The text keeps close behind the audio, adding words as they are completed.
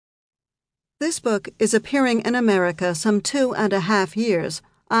This book is appearing in America some 2.5 years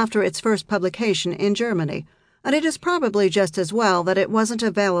after its first publication in Germany, and it is probably just as well that it wasn't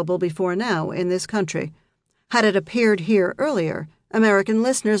available before now in this country. Had it appeared here earlier, American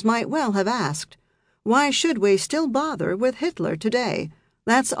listeners might well have asked, why should we still bother with Hitler today?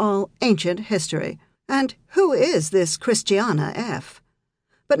 That's all ancient history. And who is this Christiana F.?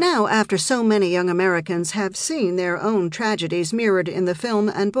 But now, after so many young Americans have seen their own tragedies mirrored in the film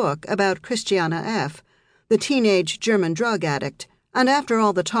and book about Christiana F., the teenage German drug addict, and after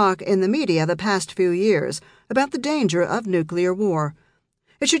all the talk in the media the past few years about the danger of nuclear war,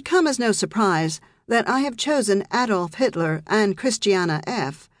 it should come as no surprise that I have chosen Adolf Hitler and Christiana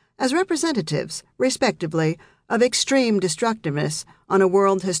F. as representatives, respectively, of extreme destructiveness on a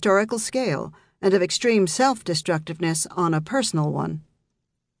world historical scale and of extreme self-destructiveness on a personal one.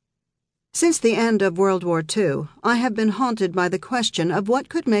 Since the end of World War II, I have been haunted by the question of what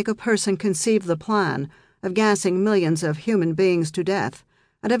could make a person conceive the plan of gassing millions of human beings to death,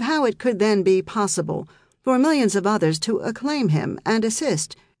 and of how it could then be possible for millions of others to acclaim him and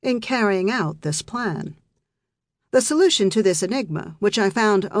assist in carrying out this plan. The solution to this enigma, which I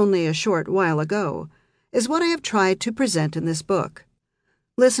found only a short while ago, is what I have tried to present in this book.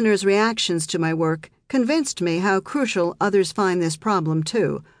 Listeners' reactions to my work convinced me how crucial others find this problem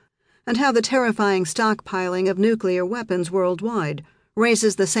too, and how the terrifying stockpiling of nuclear weapons worldwide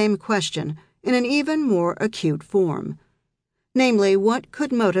raises the same question in an even more acute form. Namely, what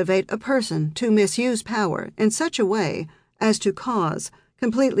could motivate a person to misuse power in such a way as to cause,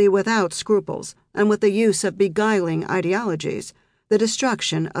 completely without scruples and with the use of beguiling ideologies, the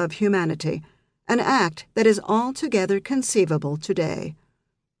destruction of humanity, an act that is altogether conceivable today.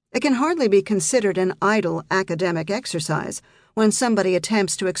 It can hardly be considered an idle academic exercise when somebody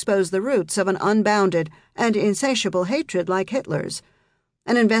attempts to expose the roots of an unbounded and insatiable hatred like Hitler's.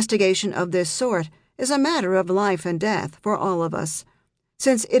 An investigation of this sort is a matter of life and death for all of us,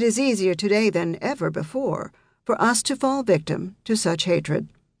 since it is easier today than ever before for us to fall victim to such hatred.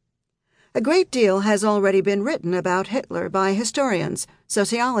 A great deal has already been written about Hitler by historians,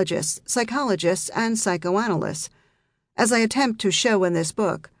 sociologists, psychologists, and psychoanalysts. As I attempt to show in this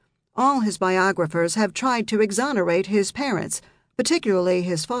book, all his biographers have tried to exonerate his parents, particularly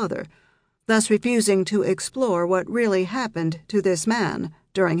his father, thus refusing to explore what really happened to this man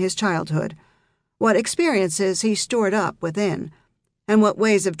during his childhood, what experiences he stored up within, and what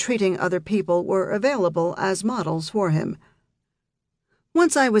ways of treating other people were available as models for him.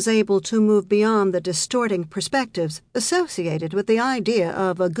 Once I was able to move beyond the distorting perspectives associated with the idea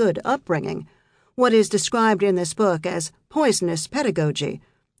of a good upbringing, what is described in this book as poisonous pedagogy,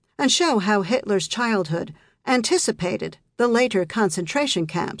 and show how Hitler's childhood anticipated the later concentration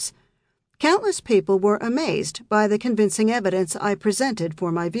camps, countless people were amazed by the convincing evidence I presented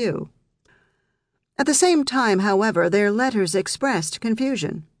for my view. At the same time, however, their letters expressed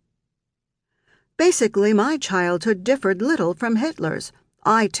confusion. Basically, my childhood differed little from Hitler's.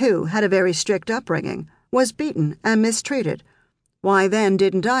 I, too, had a very strict upbringing, was beaten and mistreated. Why then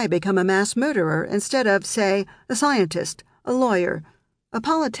didn't I become a mass murderer instead of, say, a scientist, a lawyer, a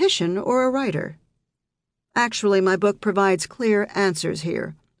politician, or a writer? Actually, my book provides clear answers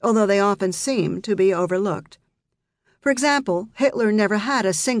here, although they often seem to be overlooked. For example, Hitler never had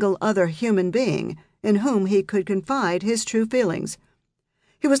a single other human being in whom he could confide his true feelings.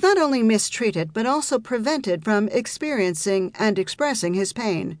 He was not only mistreated, but also prevented from experiencing and expressing his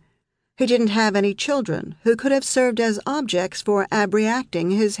pain. He didn't have any children who could have served as objects for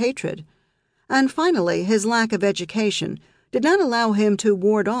abreacting his hatred. And finally, his lack of education did not allow him to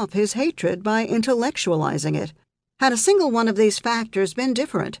ward off his hatred by intellectualizing it. Had a single one of these factors been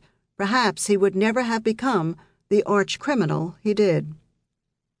different, perhaps he would never have become the arch-criminal he did.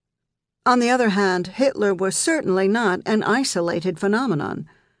 On the other hand, Hitler was certainly not an isolated phenomenon.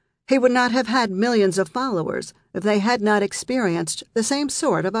 He would not have had millions of followers if they had not experienced the same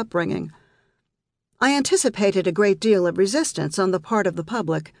sort of upbringing. I anticipated a great deal of resistance on the part of the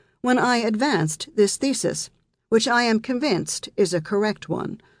public when I advanced this thesis, which I am convinced is a correct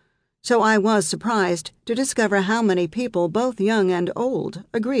one. So I was surprised to discover how many people, both young and old,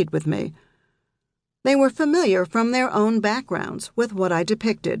 agreed with me. They were familiar from their own backgrounds with what I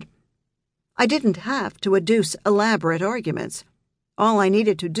depicted. I didn't have to adduce elaborate arguments. All I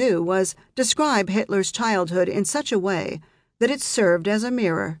needed to do was describe Hitler's childhood in such a way that it served as a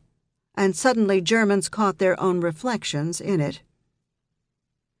mirror, and suddenly Germans caught their own reflections in it.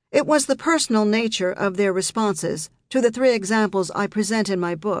 It was the personal nature of their responses to the 3 examples I present in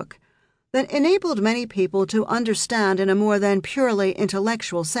my book that enabled many people to understand in a more than purely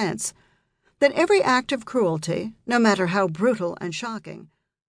intellectual sense that every act of cruelty, no matter how brutal and shocking,